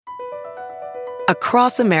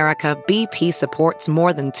Across America, BP supports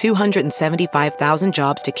more than 275,000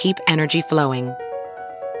 jobs to keep energy flowing.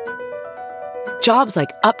 Jobs like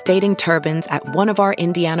updating turbines at one of our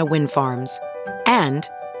Indiana wind farms and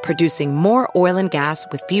producing more oil and gas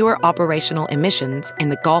with fewer operational emissions in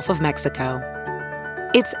the Gulf of Mexico.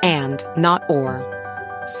 It's and, not or.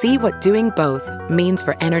 See what doing both means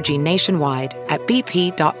for energy nationwide at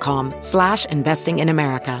bp.com/investing in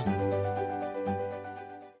America.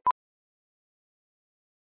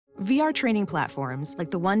 VR training platforms,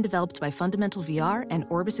 like the one developed by Fundamental VR and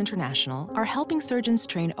Orbis International, are helping surgeons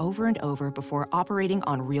train over and over before operating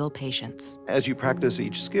on real patients. As you practice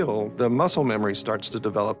each skill, the muscle memory starts to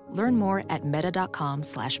develop. Learn more at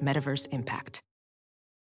meta.com/metaverseimpact.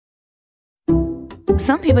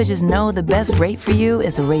 Some people just know the best rate for you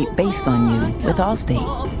is a rate based on you with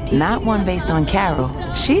Allstate. Not one based on Carol.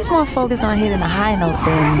 She's more focused on hitting a high note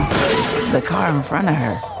than the car in front of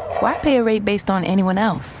her. Why pay a rate based on anyone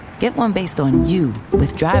else? Get one based on you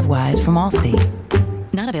with DriveWise from Allstate.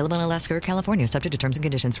 Not available in Alaska or California, subject to terms and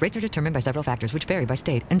conditions. Rates are determined by several factors, which vary by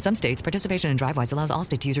state. In some states, participation in DriveWise allows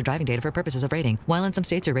Allstate to use your driving data for purposes of rating. While in some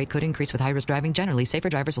states, your rate could increase with high-risk driving. Generally, safer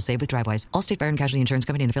drivers will save with DriveWise. Allstate Fire and Casualty Insurance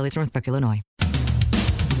Company and affiliates, Northbrook, Illinois.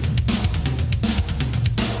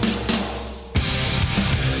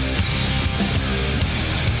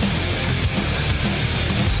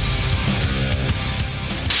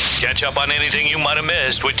 Catch up on anything you might have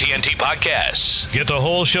missed with TNT Podcasts. Get the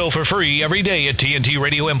whole show for free every day at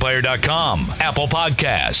TNTRadioEmpire.com, Apple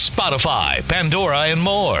Podcasts, Spotify, Pandora, and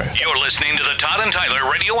more. You're listening to the Todd and Tyler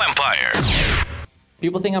Radio Empire.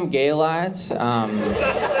 People think I'm gay a lot,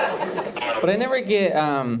 but I never get,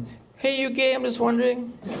 hey, you gay, I'm just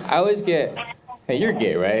wondering. I always get, hey, you're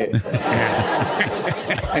gay, right?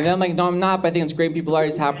 And then I'm like, no, I'm not, but I think it's great people are. I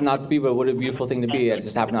just happen not to be, but what a beautiful thing to be. I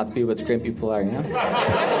just happen not to be, but it's great people are, you know?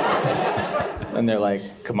 And they're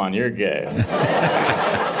like, come on, you're gay.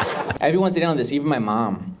 Everyone's sitting on this, even my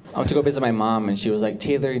mom. I went to go visit my mom, and she was like,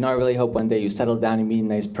 Taylor, you know, I really hope one day you settle down and meet a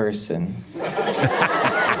nice person.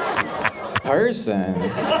 Person?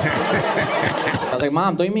 I was like,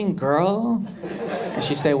 Mom, don't you mean girl? And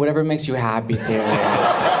she said, whatever makes you happy, Taylor.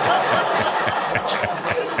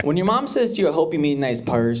 When your mom says to you, I hope you meet a nice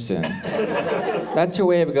person, that's her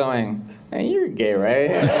way of going, hey, you're gay, right?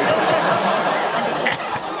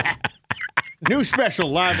 New special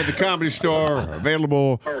live at the Comedy Store,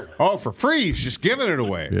 available, for free. He's just giving it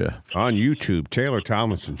away. Yeah. On YouTube. Taylor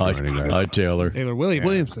Tomlinson joining us. Hi, Taylor. Taylor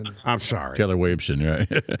Williamson. I'm sorry. Taylor Williamson, right?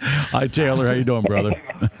 Hi, Taylor. How you doing, brother?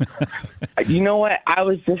 You know what? I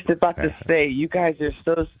was just about to say, you guys are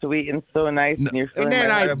so sweet and so nice, and you're so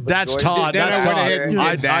That's Todd. That's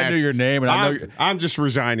Todd. I knew your name, and I'm just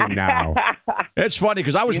resigning now. It's funny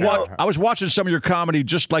because I was watching some of your comedy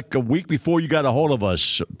just like a week before you got a hold of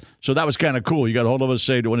us, so that was kind of cool. You got a hold of us,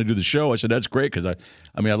 say, do you want to do the show? I said, that's great because I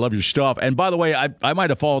love your stuff. And by the way, I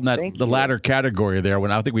might have fallen in the latter category there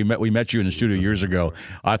when I think we met you in the studio years ago.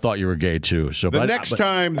 I thought you were gay too. So next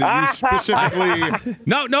time that you specifically,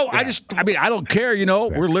 no, yeah. I don't care. You know,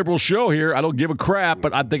 we're a liberal show here. I don't give a crap.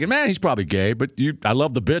 But I'm thinking, man, he's probably gay. But I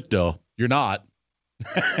love the bit though. You're not.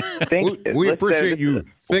 We appreciate you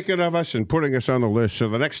thinking of us and putting us on the list. So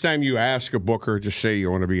the next time you ask a booker, just say you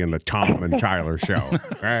want to be in the Tom and Tyler show,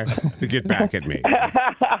 right? To get back at me.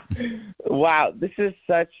 Wow, this is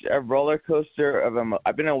such a roller coaster of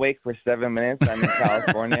I've been awake for 7 minutes. I'm in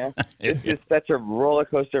California. This is such a roller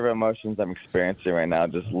coaster of emotions I'm experiencing right now.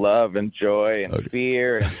 Just love and joy and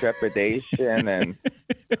fear and trepidation and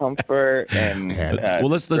comfort and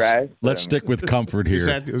well, let's stick with comfort here.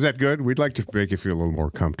 Is that good? We'd like to make you feel a little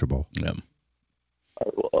more comfortable. Yeah.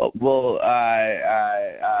 Well,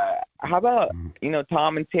 how about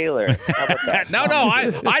Tom and Taylor? How about that? No, I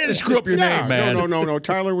didn't screw up your name, man. No.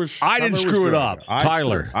 Tyler was. I didn't screw it up.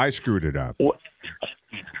 Tyler. I screwed it up.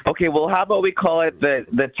 Okay, well, how about we call it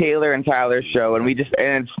the Taylor and Tyler show, and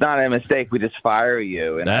it's not a mistake. We just fire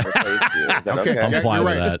you and replace you. Is that okay? I'm fine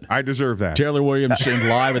with that. I deserve that. Taylor Williamson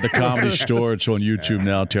live at the Comedy Store. It's on YouTube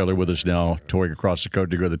now. Taylor with us now, touring across the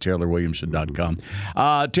country. Go to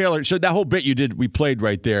TaylorWilliamson.com. Taylor, so that whole bit we played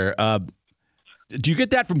right there. Do you get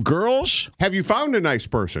that from girls? Have you found a nice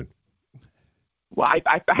person? Well, I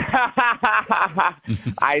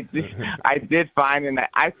did find,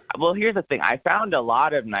 well, here's the thing. I found a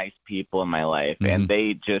lot of nice people in my life, and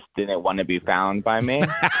they just didn't want to be found by me.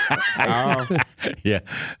 Yeah.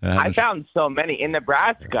 I found so many. In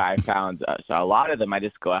Nebraska, I found a lot of them. I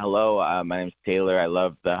just go, hello, my name's Taylor. I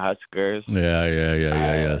love the Huskers. Yeah.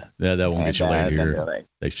 Yeah, that won't get you laid here.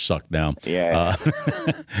 They suck now. Yeah.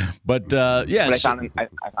 But, yes. But I found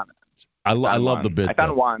I love the bit. I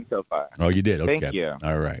found one so far. Oh, you did? Okay. Thank you.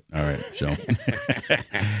 All right. So,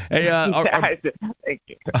 hey, thank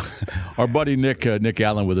you. Our buddy Nick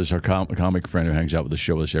Allen with us, our comic friend who hangs out with the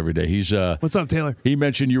show with us every day. He's what's up, Taylor? He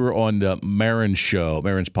mentioned you were on the Maron's show,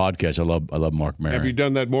 Maron's podcast. I love Mark Maron. Have you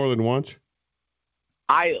done that more than once?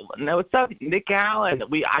 No, what's up, Nick Allen?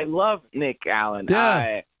 I love Nick Allen.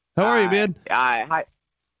 Yeah. How are you, man?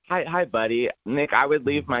 Hi, buddy. Nick, I would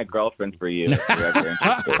leave my girlfriend for you. If you're ever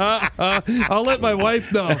interested. I'll let my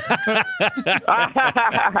wife know.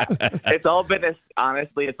 It's all been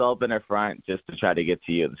a front just to try to get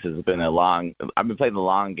to you. This has been I've been playing the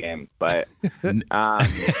long game, but this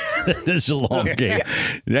is a long game.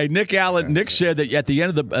 Hey, Nick Allen. Nick said that at the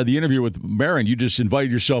end of the interview with Maron, you just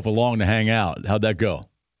invited yourself along to hang out. How'd that go?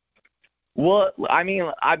 Well, I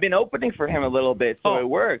mean, I've been opening for him a little bit, so it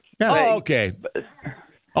worked. Oh, okay.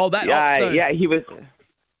 He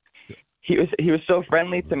was so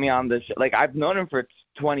friendly to me on the show. Like, I've known him for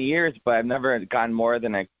 20 years, but I've never gotten more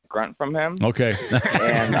than a grunt from him. Okay.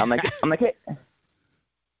 And I'm like,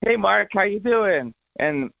 hey, Mark, how you doing?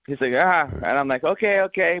 And he's like, and I'm like,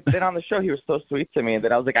 okay. But then on the show, he was so sweet to me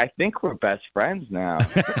that I was like, I think we're best friends now.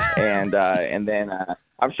 and then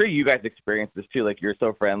I'm sure you guys experienced this too. Like, you're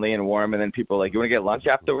so friendly and warm, and then people are like, you want to get lunch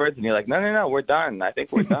afterwards? And you're like, no, we're done. I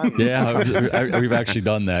think we're done. Yeah, we've actually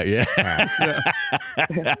done that. Yeah.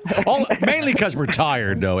 Mainly because we're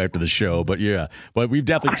tired though after the show. But we've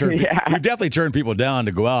definitely turned people down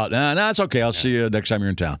to go out. No, it's okay. I'll see you next time you're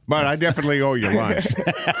in town. But I definitely owe you lunch.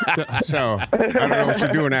 So I don't know what you're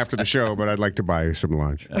doing after the show, but I'd like to buy you some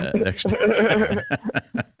lunch. Next.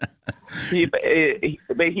 He's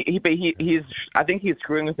I think he's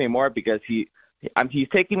screwing with me more because he's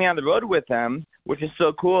taking me on the road with him, which is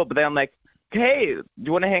so cool. But then I'm like, hey, do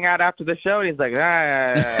you want to hang out after the show? And he's like,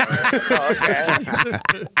 okay.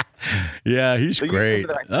 Yeah, he's great.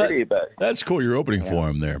 That's cool. You're opening for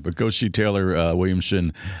him there. But go see Taylor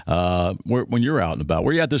Williamson when you're out and about.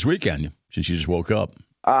 Where are you at this weekend? Since you just woke up.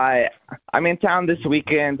 I'm in town this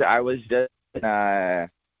weekend. I was just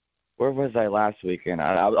where was I last weekend?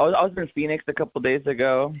 I was in Phoenix a couple days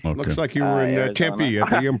ago. Okay. Looks like you were in Tempe at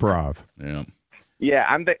the Improv. Yeah. Yeah,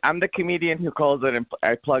 I'm the comedian who calls it and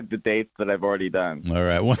I plug the dates that I've already done. All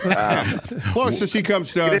right. Closest he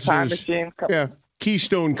comes to us is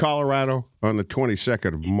Keystone, Colorado on the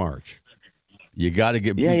 22nd of March. You got to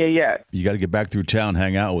get You got to get back through town,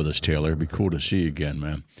 hang out with us, Taylor. It'd be cool to see you again,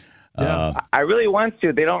 man. Yeah. I really want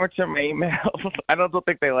to. They don't return my emails. I don't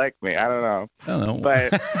think they like me. I don't know.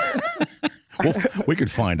 But we could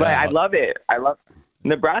find out. But I love it.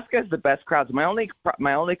 Nebraska is the best crowds. My only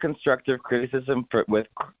constructive criticism with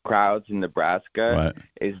crowds in Nebraska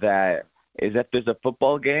is that there's a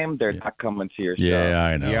football game, they're not coming to your show. Yeah,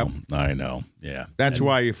 I know. Yep. I know. Yeah. That's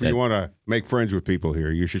why if you want to make friends with people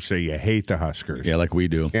here, you should say you hate the Huskers. Yeah, like we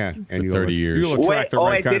do. Yeah. And for 30 years. You'll attract the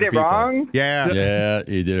right kind of people. I did it wrong? Yeah. Yeah,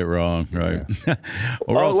 you did it wrong. Right. Yeah.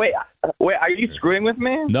 Wait, are you screwing with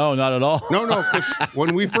me? No, not at all. No, because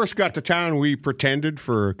when we first got to town, we pretended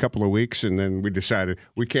for a couple of weeks, and then we decided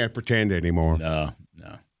we can't pretend anymore. No.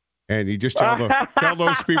 And you just tell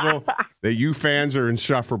those people that you fans are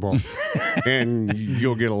insufferable, and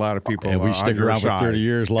you'll get a lot of people. And we stick around for 30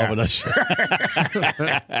 years loving us.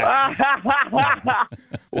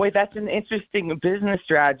 Wait, that's an interesting business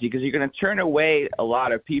strategy because you're going to turn away a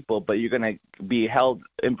lot of people, but you're going to be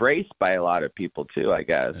embraced by a lot of people too, I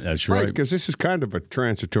guess. That's right. Because this is kind of a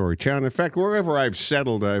transitory town. In fact, wherever I've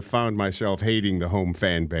settled, I've found myself hating the home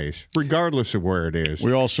fan base, regardless of where it is.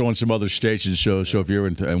 We're also on some other stations, so if you're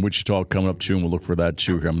in Wichita coming up soon, we'll look for that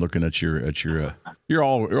too. I'm looking at your you're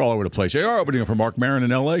all over the place. You're opening for Mark Maron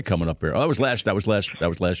in L.A. coming up here. Oh, that was last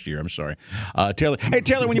year. I'm sorry, Taylor. Hey,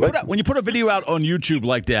 Taylor, when you put a video out on YouTube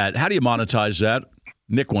like that, how do you monetize that?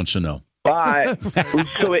 Nick wants to know.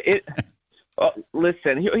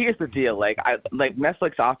 Listen, here's the deal. Like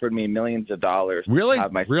Netflix offered me millions of dollars. Really? To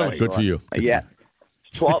have my really? Good for you. Yeah.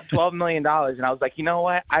 $12 million. And I was like, you know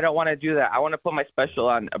what? I don't want to do that. I want to put my special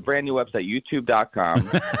on a brand new website,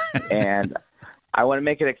 youtube.com. And I want to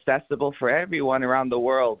make it accessible for everyone around the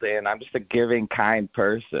world. And I'm just a giving, kind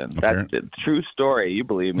person. That's a true story. You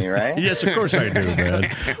believe me, right? Yes, of course I do,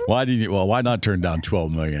 man. Why not turn down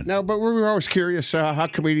 $12 million? No, but we were always curious how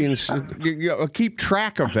comedians keep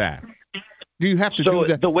track of that. Do you have to do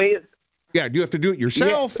that? The way do you have to do it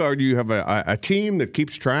yourself, or do you have a team that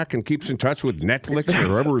keeps track and keeps in touch with Netflix or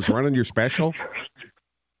whoever is running your special?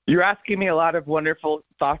 You're asking me a lot of wonderful,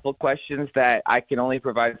 thoughtful questions that I can only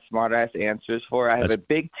provide smart-ass answers for. I have a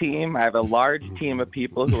big team. I have a large team of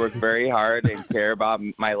people who work very hard and care about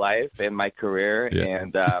my life and my career. Yeah.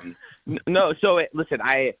 And listen,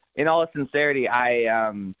 in all sincerity,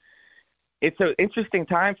 it's an interesting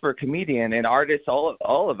time for a comedian and artists,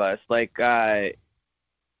 all of us. Like, we're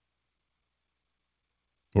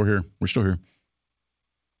here. We're still here.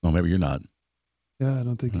 Oh, maybe you're not. Yeah, I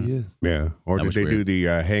don't think he is. Yeah. Or did they do the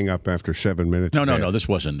hang up after 7 minutes? No. This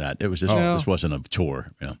wasn't that. It was just, this wasn't a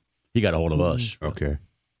tour. Yeah. He got a hold of us. Okay.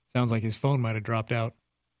 Sounds like his phone might have dropped out.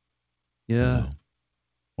 Yeah.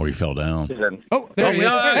 Or he fell down. Oh, there he is.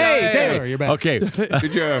 Hey, Taylor, you're back. Okay.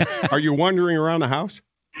 Are you wandering around the house?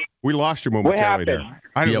 We lost you momentarily there.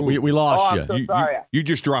 We lost I'm so sorry. You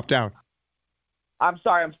just dropped out. I'm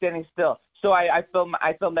sorry, I'm standing still. So I filmed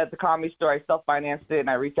at the Comedy Store. I self-financed it, and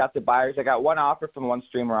I reached out to buyers. I got one offer from one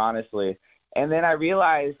streamer, honestly. And then I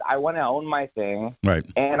realized I want to own my thing. Right.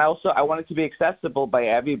 And also I want it to be accessible by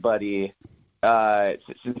everybody,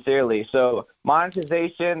 sincerely. So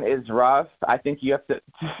monetization is rough. I think you have to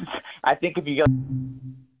 – I think if you go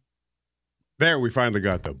 – There, we finally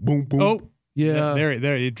got the boom, boom. Oh, yeah.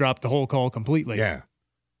 There, you dropped the whole call completely. Yeah.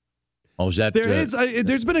 Oh, is that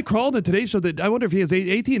there's been a crawl on the Today Show that I wonder if he has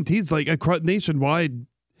AT&T's like nationwide.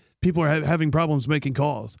 People are having problems making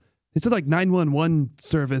calls. It said like 911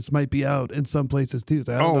 service might be out in some places too.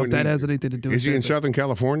 So I don't know if that has anything to do with it. Is he in Southern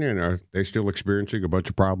California, and are they still experiencing a bunch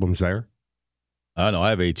of problems there? I don't know.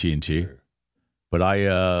 I have AT&T, but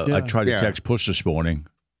I tried to text Push this morning.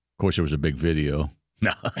 Of course, it was a big video.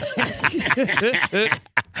 No.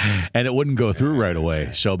 And it wouldn't go through right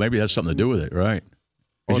away. So maybe that's something to do with it, right?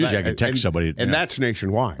 Because usually I can text somebody. And that's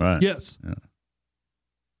nationwide. Right. Yes.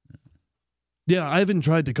 Yeah, I haven't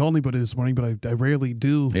tried to call anybody this morning, but I rarely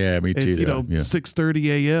do. Yeah, me too.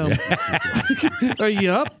 6:30 a.m. Are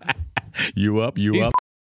you up? You up?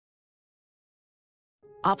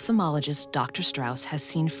 Ophthalmologist Dr. Strauss has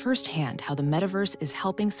seen firsthand how the metaverse is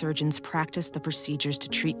helping surgeons practice the procedures to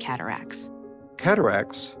treat cataracts.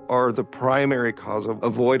 Cataracts are the primary cause of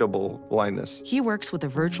avoidable blindness. He works with a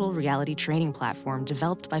virtual reality training platform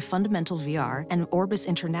developed by Fundamental VR and Orbis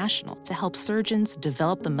International to help surgeons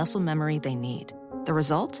develop the muscle memory they need. The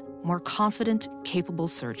result? More confident, capable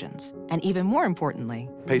surgeons. And even more importantly,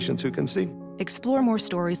 patients who can see. Explore more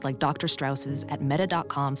stories like Dr. Strauss's at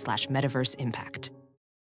meta.com/metaverseimpact.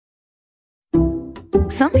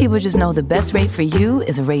 Some people just know the best rate for you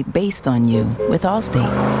is a rate based on you with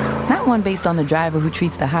Allstate. Not one based on the driver who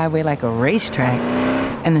treats the highway like a racetrack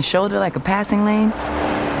and the shoulder like a passing lane.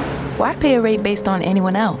 Why pay a rate based on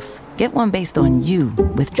anyone else? Get one based on you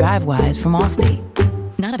with DriveWise from Allstate.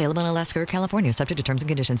 Not available in Alaska or California, subject to terms and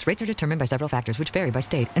conditions. Rates are determined by several factors, which vary by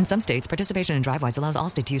state. In some states, participation in DriveWise allows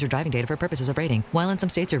Allstate to use your driving data for purposes of rating. While in some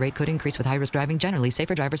states, your rate could increase with high-risk driving. Generally,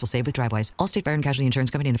 safer drivers will save with DriveWise. Allstate Fire and Casualty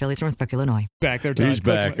Insurance Company and affiliates, Northbrook, Illinois. Back there, He's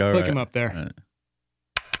back. Click him up there.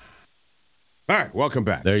 All right, welcome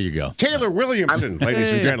back. There you go. Taylor Williamson,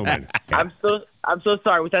 ladies and gentlemen. I'm so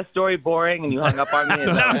sorry. Was that story boring and you hung up on me?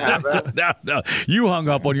 No. You hung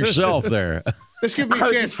up on yourself there. Let's give me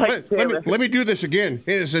a chance. Let me do this again.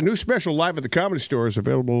 It is a new special live at the Comedy Store. Is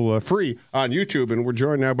available free on YouTube, and we're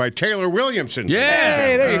joined now by Taylor Williamson. Yeah,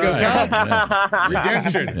 hey, there you go, Tom.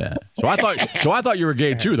 Redemption. Yeah. So I thought you were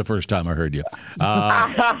gay too the first time I heard you.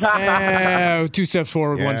 2 steps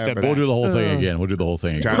forward, 1 step back. We'll do the whole thing again.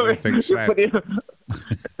 Tyler thinks that.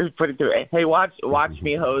 Put it through. Hey, watch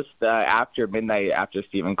me host after midnight after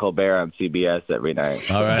Stephen Colbert on CBS every night.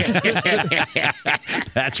 All right.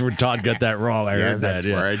 That's where Todd got that wrong. I heard that's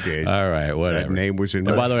where I did. All right, whatever. That name was in.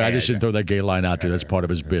 And by the way, I just didn't throw that gay line out there. That's part of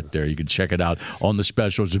his bit there. You can check it out on the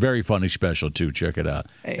special. It's a very funny special too. Check it out.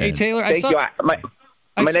 Hey, Taylor, thank you.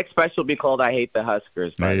 My next special will be called "I Hate the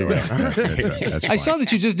Huskers." By the way. That's I saw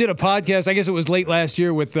that you just did a podcast. I guess it was late last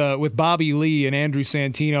year with Bobby Lee and Andrew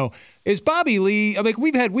Santino. Is Bobby Lee? I mean,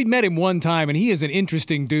 we've met him one time, and he is an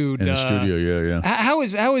interesting dude in the studio. Yeah. How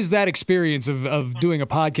is that experience of doing a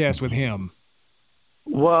podcast with him?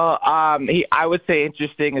 Well, I would say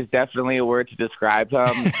interesting is definitely a word to describe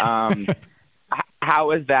him.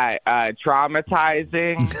 How is that?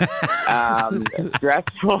 Traumatizing,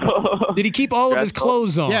 stressful. Did he keep all of his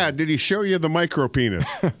clothes on? Yeah. Did he show you the micro penis?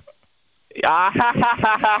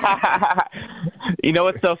 You know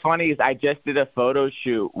what's so funny is I just did a photo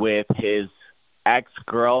shoot with his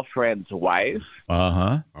ex-girlfriend's wife.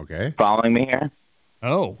 Okay. Following me here?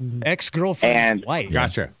 Oh, ex-girlfriend's wife.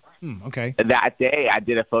 Gotcha. Okay. That day I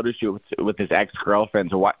did a photo shoot with his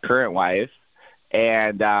ex-girlfriend's current wife.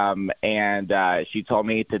 And she told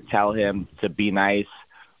me to tell him to be nice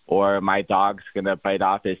or my dog's going to bite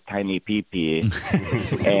off his tiny pee-pee.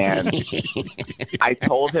 And I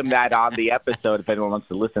told him that on the episode if anyone wants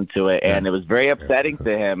to listen to it. And it was very upsetting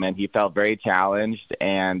to him, and he felt very challenged.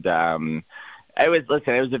 And it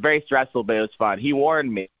was very stressful, but it was fun. He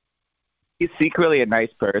warned me. He's secretly a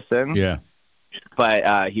nice person. Yeah.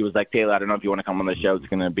 But he was like, Taylor, I don't know if you want to come on the show. It's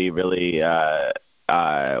going to be really wild.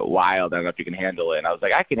 I don't know if you can handle it. And I was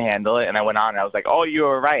like, I can handle it. And I went on, and I was like, oh, you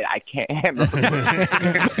were right. I can't handle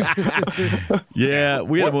it. Yeah.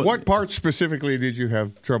 What part specifically did you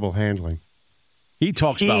have trouble handling? He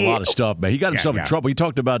talks about a lot of stuff, man. He got himself in trouble. He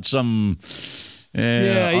talked about some he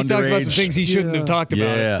talks about some underage- things he shouldn't have talked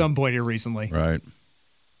about Yeah. at some point here recently. Right.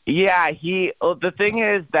 Yeah, the thing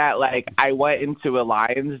is that, like, I went into a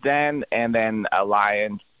lion's den, and then a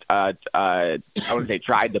lion, I wouldn't say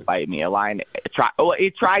tried to bite me. A lion, it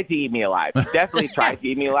tried to eat me alive. Definitely tried to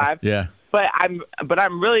eat me alive. Yeah. But I'm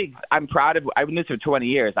proud of. I've been doing this for 20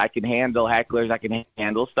 years. I can handle hecklers. I can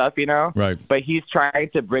handle stuff, you know. Right. But he's trying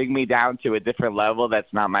to bring me down to a different level.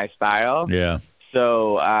 That's not my style. Yeah.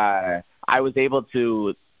 So I was able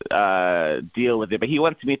to deal with it. But he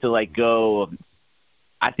wants me to, like, go.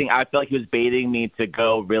 I feel like he was baiting me to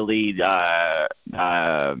go really, Low.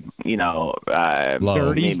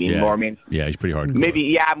 maybe more mean. Yeah, he's pretty hard.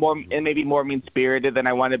 Maybe more mean spirited than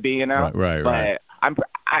I want to be, you know. Right. But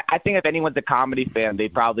I think if anyone's a comedy fan, they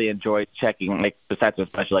probably enjoy checking, like, besides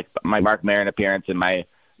especially like my Mark Maron appearance and my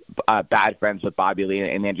Bad Friends with Bobby Lee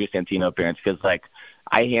and Andrew Santino appearance, because, like,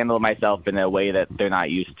 I handle myself in a way that they're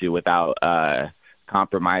not used to without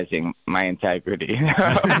compromising my integrity.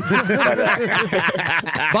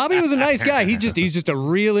 Bobby was a nice guy. He's just a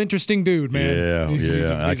real interesting dude, man. He's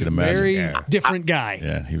I can imagine. Very different guy.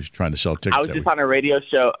 Yeah, he was trying to sell tickets. I was just on a radio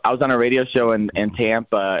show. I was on a radio show in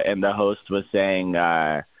Tampa, and the host was saying,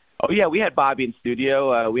 "Oh yeah, we had Bobby in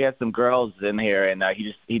studio. We had some girls in here, and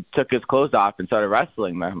he took his clothes off and started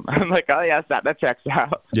wrestling them." I'm like, "Oh yeah, that checks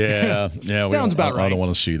out." Yeah. Sounds about right. I don't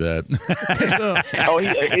want to see that. Oh,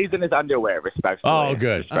 he's in his underwear, respectfully. Oh,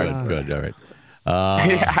 good. Good. All right.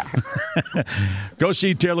 Go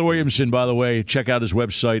see Taylor Williamson, by the way. Check out his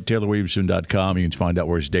website, taylorwilliamson.com. You can find out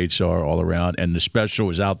where his dates are all around. And the special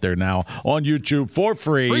is out there now on YouTube for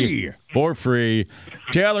free. For free.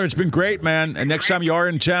 Taylor, it's been great, man. And next time you are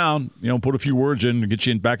in town, put a few words in and get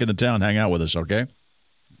you back in the town. Hang out with us, okay?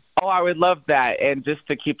 Oh, I would love that. And just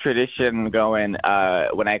to keep tradition going,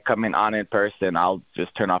 when I come in person, I'll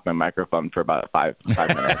just turn off my microphone for about 5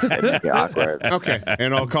 minutes. It make it awkward. Okay,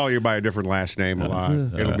 and I'll call you by a different last name a lot.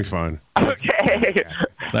 It'll be fun. Okay.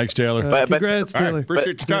 Thanks, Taylor. Congrats, Taylor. Right,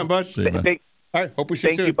 appreciate your time, bud. See you, man. All right, hope we see you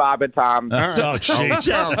Thank soon. you, Bob and Tom. Oh, jeez.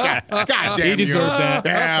 God damn He deserved that.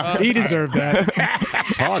 Yeah. He deserved that.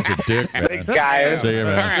 Todd's a dick, man. Thanks, guys. See you,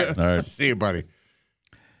 man. All right. See you, buddy.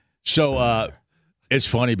 So, it's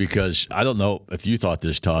funny because I don't know if you thought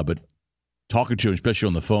this, Todd, but talking to him, especially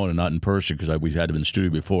on the phone and not in person, because we've had him in the studio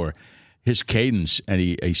before, his cadence, and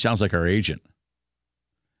he sounds like our agent.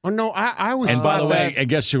 Oh no, I was. And by the way, and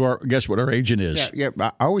guess what our agent is? Yeah,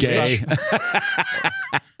 I always gay.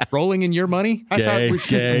 Rolling in your money? I thought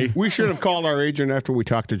we should have called our agent after we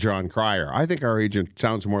talked to John Cryer. I think our agent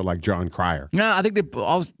sounds more like John Cryer. No, I think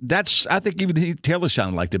I think even Taylor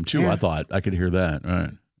sounded like him too. Yeah. I thought I could hear that. All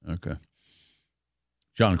right, okay.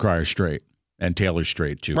 John Cryer straight and Taylor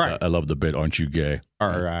straight too. Right. I love the bit. Aren't you gay?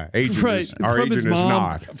 Our agent is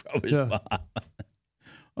not.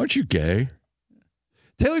 Aren't you gay?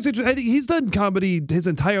 Taylor's I think he's done comedy his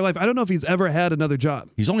entire life. I don't know if he's ever had another job.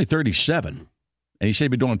 He's only 37, and he said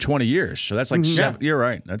he'd been doing 20 years. So that's like 7. You're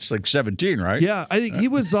right. That's like 17, right? Yeah, I think he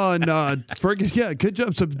was on Ferguson. Yeah, good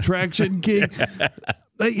job, Subtraction King.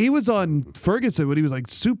 Like, he was on Ferguson when he was like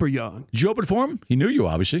super young. Did you open for him? He knew you,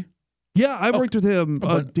 obviously. Yeah, I worked with him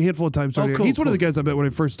a handful of times. Cool, he's one of the guys I met when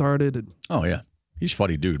I first started. And, oh yeah, he's a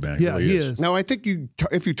funny dude, man. Yeah, really he is. Now I think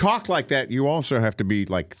if you talk like that, you also have to be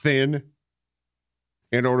like thin.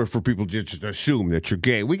 In order for people just to assume that you're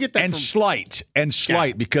gay. We get that and slight,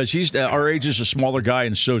 because he's our age is a smaller guy,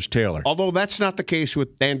 and so's Taylor. Although that's not the case with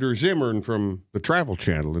Andrew Zimmern from the Travel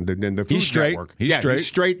Channel and the Food he's straight. Network. He's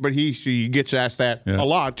straight, but he gets asked that a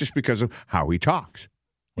lot just because of how he talks.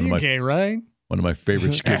 You're gay, right? One of my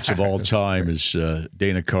favorite skits of all time is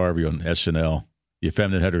Dana Carvey on SNL, The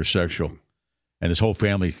Effeminate Heterosexual. And his whole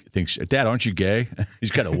family thinks, Dad, aren't you gay? He's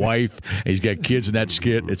got a wife. And he's got kids in that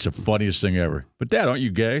skit. It's the funniest thing ever. But, Dad, aren't you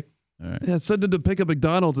gay? All right. Yeah, send him to pick up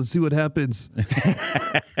McDonald's and see what happens.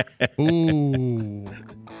 Ooh.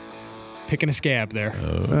 Picking a scab there.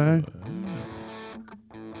 All right.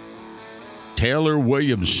 Taylor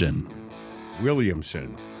Williamson.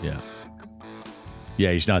 Yeah.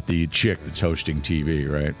 Yeah, he's not the chick that's hosting TV,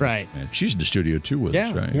 right? Right. And she's in the studio, too, with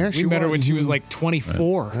us, right? Yeah, we met her when she was like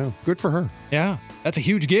 24. Right. Oh, good for her. Yeah, that's a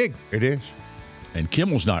huge gig. It is. And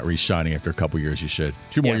Kimmel's not re-signing after a couple years, you said.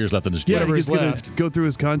 2 more years left in his deal. Yeah, he's going to go through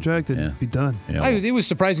his contract and be done. Yeah, well, it was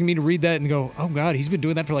surprising me to read that and go, oh, God, he's been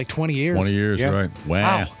doing that for like 20 years. 20 years, right.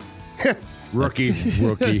 Wow. Rookie.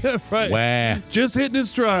 Right. Wah. Just hitting his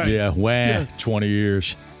stride. Yeah, 20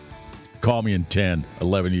 years. Call me in 10,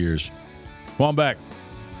 11 years. Come on back.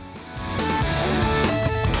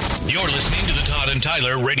 You're listening to the Todd and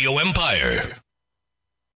Tyler Radio Empire.